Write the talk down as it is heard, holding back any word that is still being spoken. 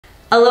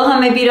Aloha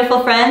my beautiful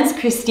friends,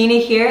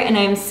 Kristina here, and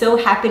I am so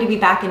happy to be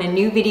back in a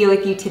new video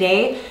with you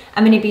today.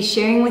 I'm going to be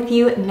sharing with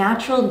you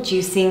natural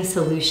juicing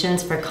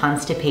solutions for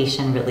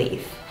constipation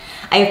relief.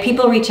 I have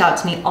people reach out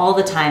to me all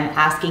the time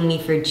asking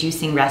me for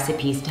juicing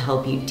recipes to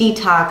help you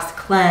detox,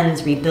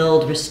 cleanse,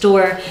 rebuild,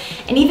 restore,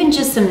 and even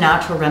just some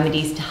natural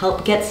remedies to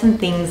help get some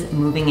things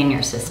moving in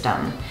your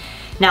system.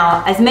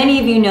 Now, as many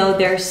of you know,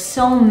 there are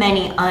so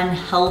many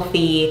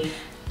unhealthy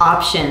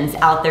options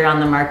out there on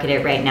the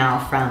market right now,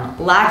 from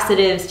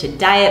laxatives to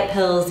diet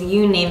pills,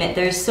 you name it.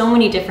 There's so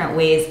many different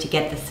ways to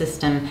get the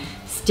system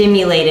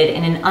stimulated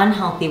in an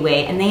unhealthy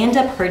way, and they end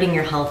up hurting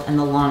your health in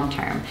the long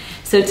term.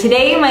 So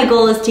today my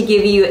goal is to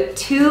give you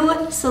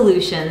 2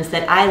 solutions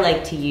that I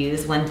like to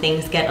use when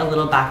things get a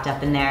little backed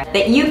up in there,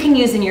 that you can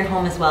use in your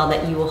home as well,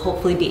 that you will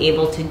hopefully be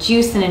able to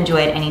juice and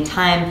enjoy at any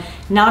time.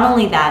 Not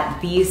only that,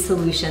 these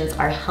solutions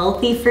are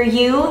healthy for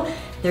you.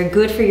 They're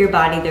good for your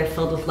body. They're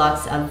filled with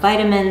lots of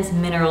vitamins,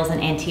 minerals, and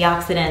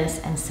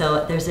antioxidants, and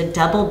so there's a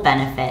double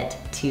benefit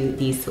to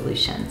these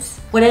solutions.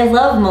 What I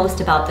love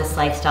most about this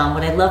lifestyle and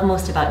what I love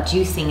most about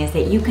juicing is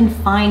that you can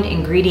find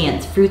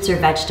ingredients, fruits or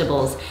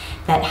vegetables,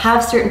 that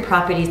have certain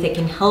properties that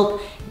can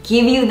help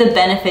give you the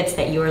benefits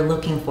that you are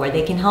looking for.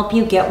 They can help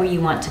you get where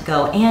you want to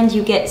go, and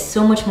you get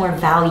so much more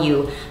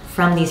value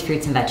from these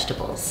fruits and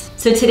vegetables.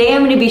 So today I'm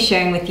going to be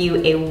sharing with you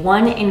a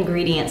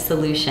 1-ingredient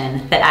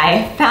solution that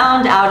I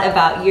found out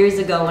about years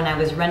ago when I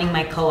was running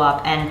my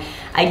co-op, and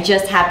I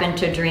just happened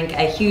to drink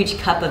a huge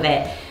cup of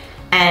it.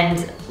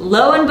 And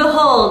lo and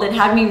behold, it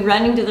had me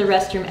running to the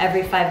restroom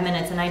every 5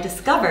 minutes, and I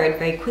discovered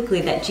very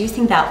quickly that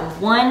juicing that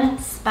one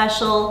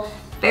special,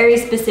 very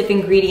specific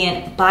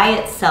ingredient by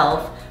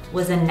itself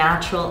was a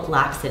natural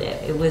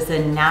laxative. It was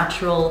a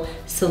natural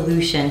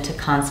solution to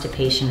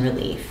constipation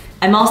relief.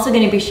 I'm also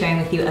going to be sharing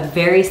with you a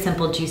very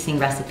simple juicing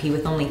recipe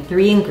with only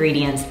 3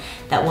 ingredients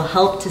that will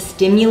help to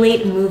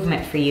stimulate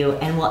movement for you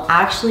and will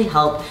actually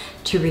help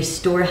to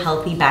restore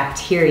healthy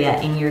bacteria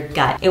in your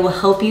gut. It will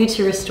help you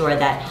to restore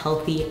that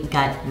healthy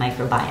gut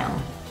microbiome.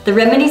 The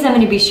remedies I'm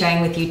going to be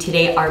sharing with you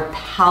today are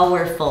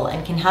powerful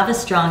and can have a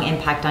strong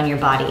impact on your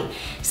body.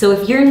 So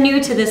if you're new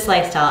to this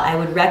lifestyle, I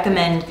would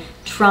recommend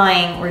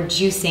trying or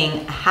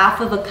juicing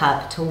 1/2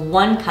 cup to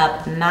 1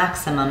 cup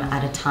maximum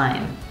at a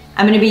time.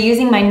 I'm going to be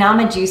using my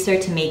Nama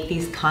juicer to make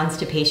these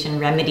constipation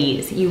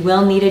remedies. You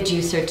will need a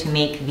juicer to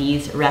make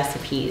these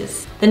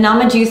recipes. The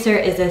Nama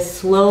juicer is a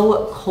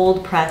slow,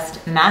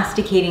 cold-pressed,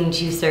 masticating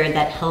juicer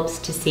that helps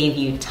to save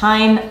you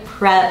time,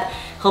 prep,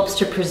 helps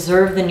to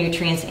preserve the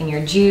nutrients in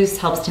your juice,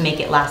 helps to make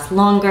it last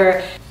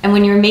longer. And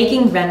when you're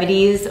making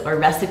remedies or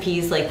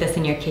recipes like this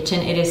in your kitchen,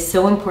 it is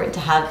so important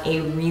to have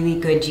a really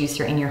good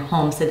juicer in your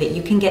home so that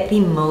you can get the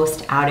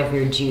most out of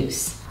your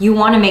juice. You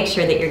want to make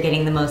sure that you're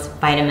getting the most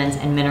vitamins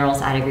and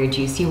minerals out of your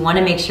juice. You want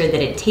to make sure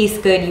that it tastes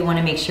good. You want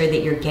to make sure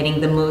that you're getting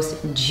the most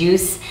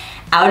juice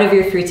out of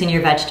your fruits and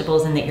your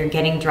vegetables and that you're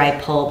getting dry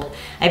pulp.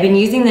 I've been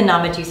using the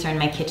Nama juicer in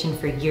my kitchen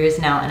for years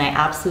now, and I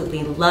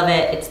absolutely love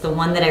it. It's the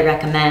one that I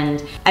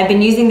recommend. I've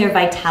been using their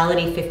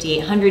Vitality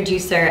 5800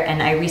 juicer,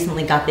 and I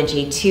recently got the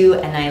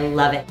J2 and I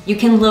love it. You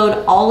can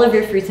load all of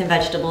your fruits and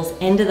vegetables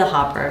into the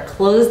hopper,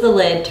 close the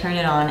lid, turn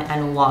it on,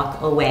 and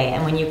walk away.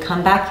 And when you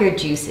come back, your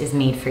juice is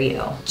made for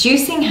you.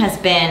 Juicing has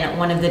been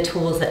one of the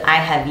tools that I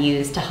have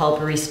used to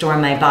help restore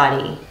my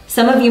body.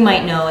 Some of you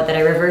might know that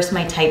I reversed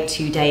my type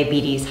 2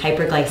 diabetes,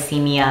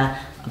 hyperglycemia,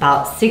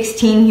 about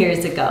 16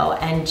 years ago,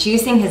 and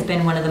juicing has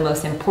been one of the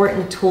most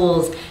important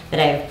tools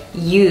that I've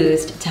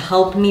used to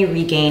help me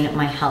regain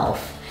my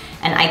health.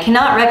 And I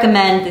cannot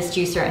recommend this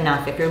juicer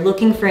enough. If you're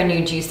looking for a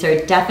new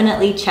juicer,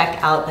 definitely check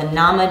out the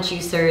Nama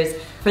juicers.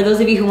 For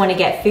those of you who want to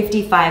get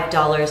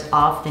 $55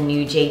 off the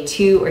new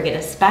J2 or get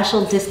a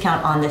special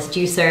discount on this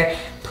juicer,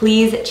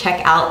 please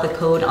check out the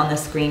code on the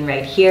screen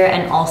right here,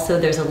 and also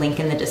there's a link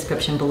in the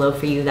description below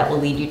for you that will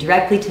lead you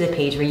directly to the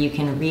page where you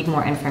can read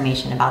more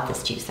information about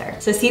this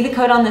juicer. So see the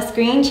code on the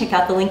screen, check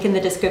out the link in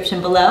the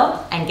description below,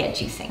 and get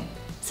juicing.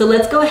 So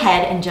let's go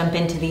ahead and jump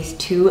into these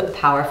 2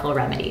 powerful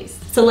remedies.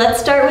 So let's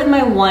start with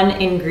my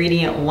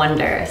 1-ingredient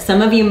wonder.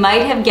 Some of you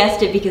might have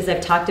guessed it because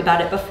I've talked about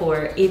it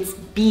before. It's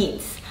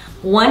beets.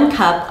 1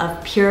 cup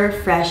of pure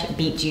fresh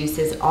beet juice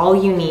is all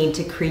you need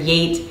to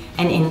create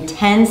an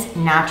intense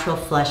natural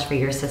flush for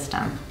your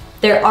system.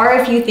 There are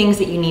a few things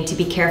that you need to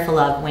be careful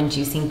of when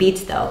juicing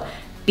beets though.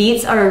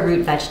 Beets are a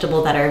root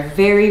vegetable that are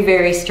very,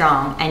 very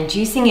strong, and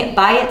juicing it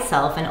by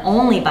itself and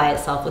only by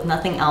itself with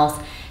nothing else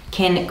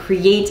can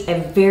create a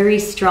very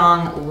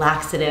strong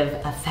laxative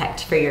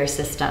effect for your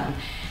system.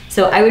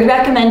 So I would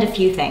recommend a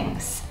few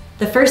things.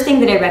 The first thing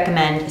that I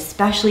recommend,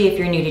 especially if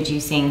you're new to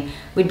juicing,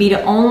 would be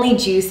to only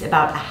juice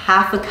about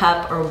 1/2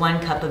 cup or 1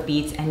 cup of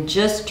beets and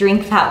just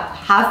drink that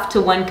 1/2 to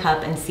 1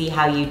 cup and see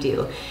how you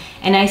do.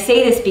 And I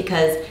say this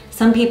because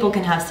some people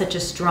can have such a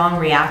strong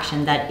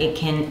reaction that it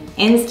can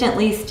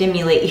instantly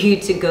stimulate you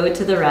to go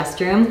to the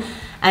restroom.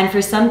 And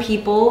for some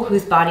people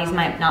whose bodies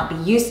might not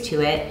be used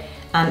to it,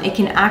 it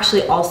can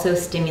actually also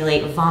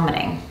stimulate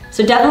vomiting.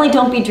 So definitely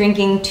don't be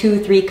drinking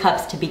 2-3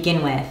 cups to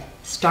begin with.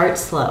 Start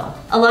slow.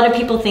 A lot of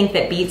people think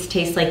that beets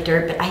taste like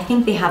dirt, but I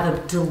think they have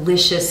a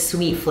delicious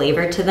sweet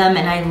flavor to them,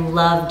 and I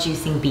love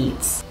juicing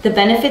beets. The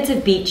benefits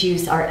of beet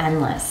juice are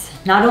endless.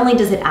 Not only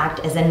does it act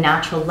as a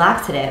natural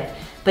laxative,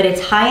 but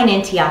it's high in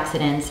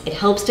antioxidants. It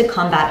helps to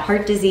combat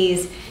heart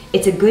disease.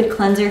 It's a good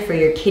cleanser for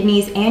your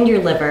kidneys and your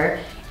liver.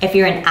 If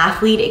you're an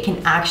athlete, it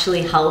can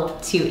actually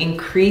help to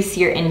increase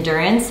your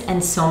endurance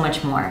and so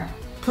much more.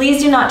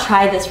 Please do not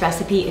try this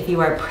recipe if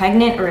you are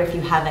pregnant or if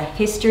you have a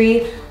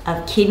history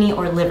of kidney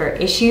or liver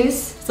issues.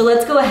 So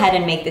let's go ahead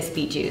and make this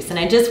beet juice. And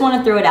I just want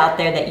to throw it out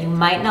there that you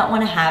might not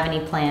want to have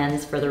any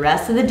plans for the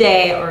rest of the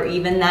day or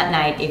even that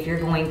night if you're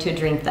going to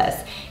drink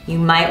this. You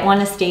might want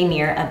to stay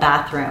near a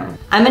bathroom.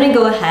 I'm going to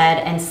go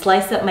ahead and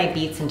slice up my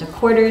beets into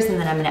quarters, and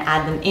then I'm going to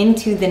add them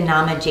into the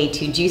Nama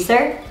J2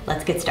 juicer.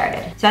 Let's get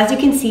started. So as you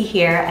can see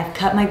here, I've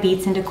cut my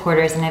beets into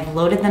quarters and I've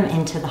loaded them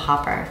into the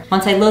hopper.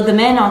 Once I load them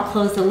in, I'll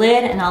close the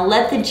lid and I'll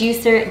let the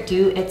juicer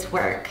do its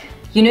work.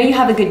 You know you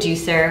have a good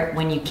juicer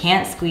when you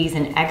can't squeeze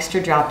an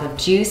extra drop of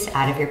juice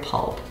out of your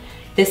pulp.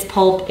 This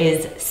pulp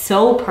is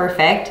so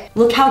perfect.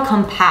 Look how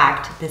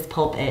compact this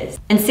pulp is.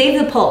 And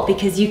save the pulp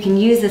because you can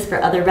use this for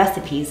other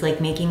recipes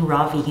like making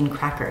raw vegan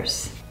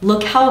crackers.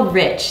 Look how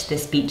rich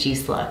this beet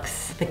juice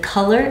looks. The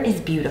color is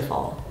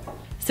beautiful.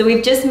 So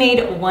we've just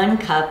made 1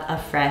 cup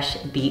of fresh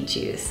beet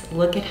juice.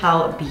 Look at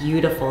how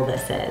beautiful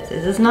this is.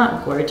 Is this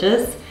not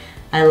gorgeous?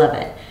 I love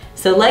it.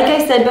 So like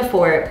I said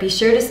before, be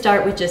sure to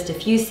start with just a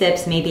few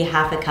sips, maybe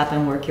half a cup,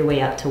 and work your way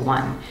up to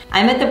 1.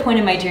 I'm at the point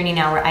in my journey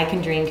now where I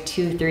can drink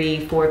 2,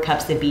 3, 4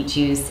 cups of beet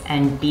juice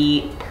and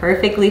be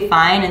perfectly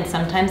fine, and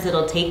sometimes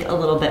it'll take a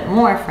little bit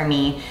more for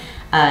me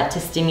to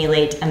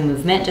stimulate a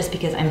movement just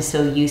because I'm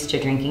so used to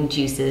drinking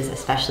juices,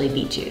 especially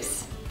beet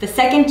juice. The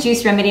second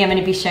juice remedy I'm going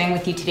to be sharing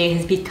with you today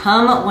has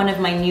become one of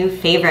my new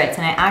favorites,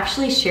 and I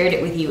actually shared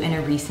it with you in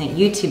a recent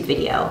YouTube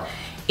video.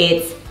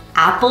 It's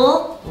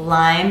apple,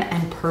 lime,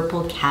 and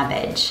purple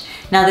cabbage.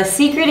 Now the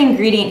secret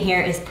ingredient here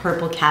is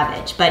purple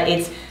cabbage, but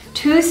it's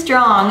too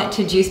strong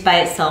to juice by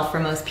itself for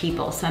most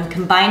people. So I'm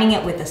combining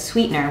it with a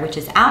sweetener, which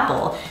is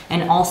apple,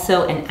 and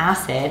also an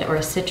acid or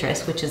a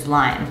citrus, which is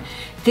lime.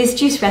 This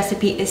juice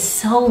recipe is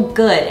so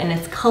good and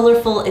it's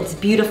colorful, it's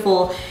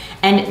beautiful,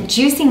 and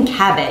juicing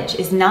cabbage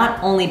is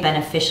not only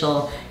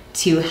beneficial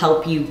to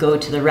help you go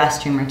to the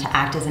restroom or to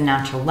act as a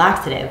natural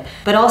laxative,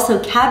 but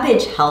also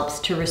cabbage helps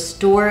to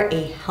restore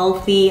a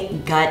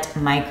healthy gut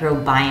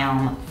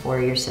microbiome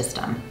for your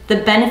system. The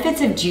benefits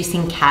of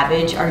juicing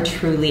cabbage are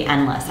truly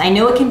endless. I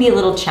know it can be a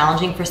little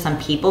challenging for some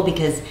people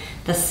because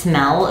the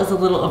smell is a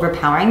little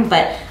overpowering,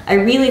 but I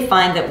really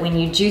find that when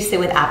you juice it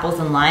with apples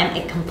and lime,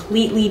 it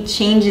completely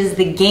changes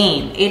the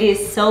game. It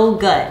is so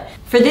good.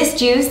 For this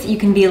juice, you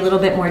can be a little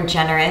bit more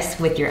generous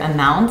with your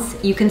amounts.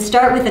 You can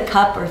start with a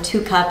cup or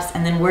 2 cups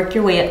and then work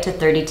your way up to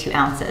 32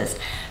 ounces.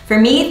 For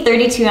me,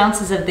 32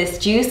 ounces of this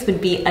juice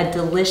would be a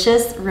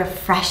delicious,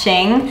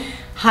 refreshing,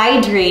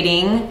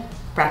 hydrating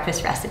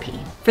breakfast recipe.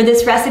 For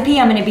this recipe,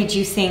 I'm gonna be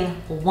juicing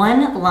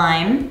 1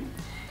 lime,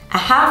 a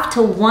half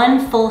to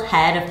 1 full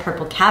head of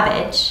purple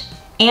cabbage,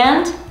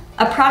 and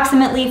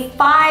approximately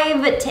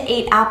 5 to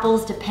 8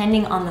 apples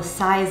depending on the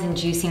size and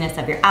juiciness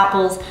of your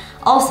apples.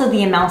 Also,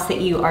 the amounts that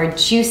you are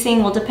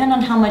juicing will depend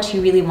on how much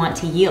you really want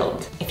to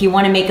yield. If you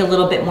want to make a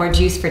little bit more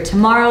juice for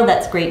tomorrow,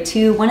 that's great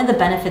too. One of the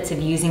benefits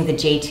of using the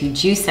J2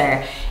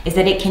 juicer is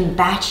that it can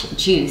batch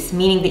juice,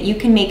 meaning that you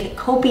can make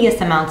copious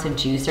amounts of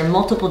juice or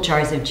multiple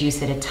jars of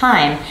juice at a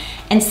time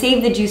and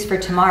save the juice for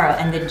tomorrow,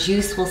 and the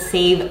juice will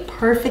save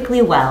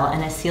perfectly well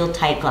in a sealed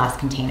tight glass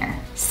container.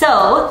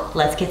 So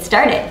let's get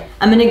started.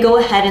 I'm gonna go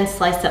ahead and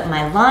slice up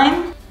my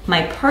lime,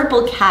 my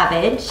purple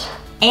cabbage,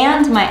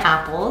 and my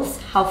apples.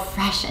 How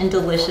fresh and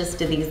delicious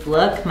do these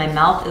look? My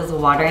mouth is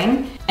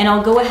watering. And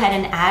I'll go ahead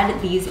and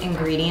add these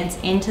ingredients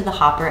into the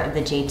hopper of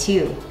the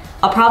J2.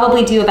 I'll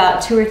probably do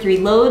about 2 or 3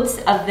 loads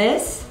of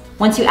this.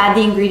 Once you add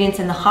the ingredients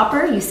in the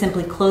hopper, you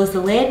simply close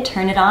the lid,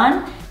 turn it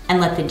on,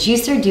 and let the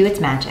juicer do its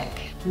magic.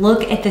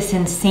 Look at this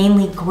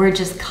insanely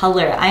gorgeous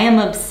color. I am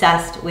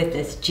obsessed with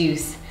this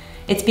juice.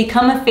 It's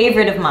become a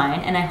favorite of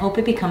mine, and I hope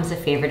it becomes a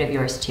favorite of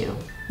yours too.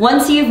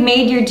 Once you've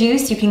made your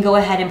juice, you can go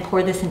ahead and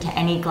pour this into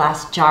any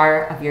glass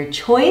jar of your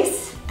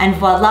choice, and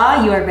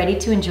voila, you are ready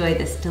to enjoy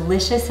this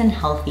delicious and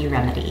healthy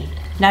remedy.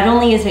 Not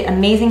only is it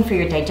amazing for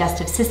your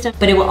digestive system,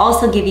 but it will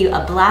also give you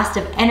a blast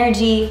of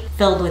energy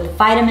filled with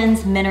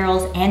vitamins,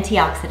 minerals,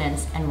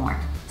 antioxidants, and more.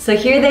 So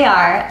here they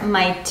are,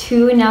 my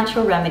 2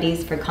 natural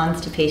remedies for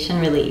constipation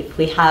relief.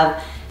 We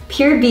have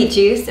pure beet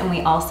juice, and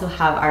we also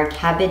have our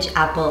cabbage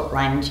apple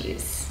lime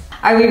juice.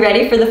 Are we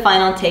ready for the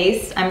final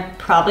taste? I'm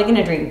probably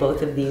gonna drink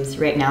both of these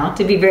right now,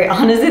 to be very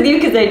honest with you,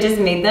 because I just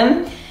made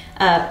them.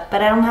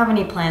 But I don't have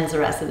any plans the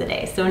rest of the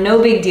day, so no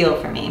big deal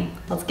for me.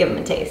 Let's give them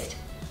a taste.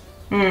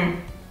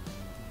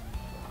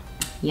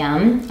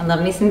 Yum, I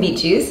love me some beet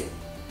juice.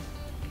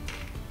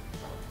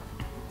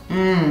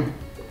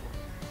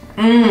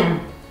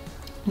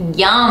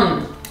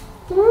 Yum.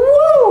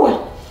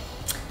 Woo!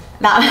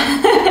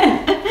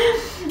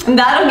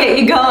 That'll get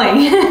you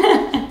going.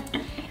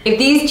 If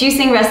these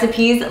juicing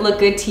recipes look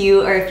good to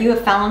you, or if you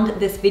have found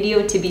this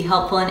video to be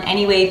helpful in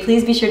any way,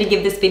 please be sure to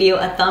give this video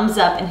a thumbs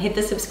up and hit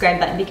the subscribe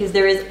button because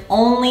there is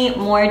only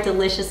more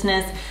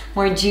deliciousness,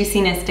 more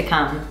juiciness to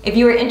come. If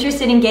you are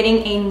interested in getting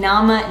a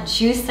Nama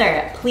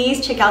juicer,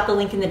 please check out the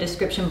link in the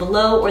description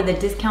below or the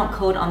discount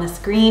code on the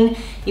screen.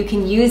 You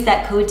can use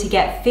that code to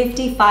get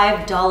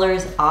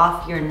 $55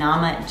 off your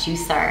Nama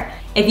juicer.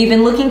 If you've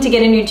been looking to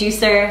get a new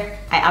juicer,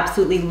 I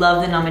absolutely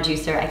love the Nama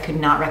juicer. I could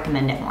not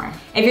recommend it more.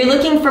 If you're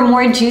looking for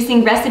more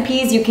juicing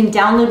recipes, you can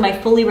download my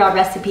Fully Raw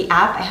recipe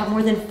app. I have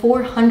more than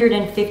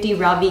 450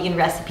 raw vegan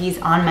recipes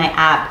on my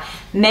app.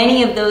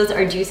 Many of those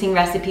are juicing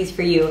recipes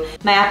for you.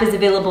 My app is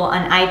available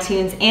on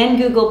iTunes and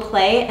Google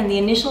Play, and the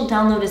initial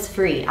download is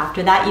free.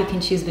 After that, you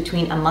can choose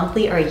between a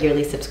monthly or a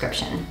yearly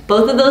subscription.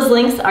 Both of those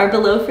links are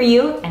below for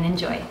you, and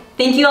enjoy.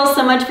 Thank you all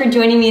so much for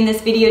joining me in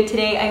this video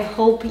today. I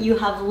hope you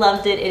have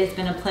loved it. It has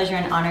been a pleasure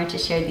and honor to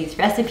share these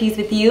recipes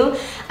with you.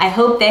 I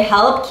hope they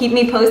help. Keep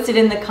me posted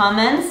in the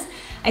comments.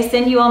 I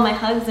send you all my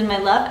hugs and my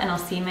love, and I'll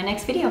see you in my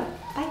next video.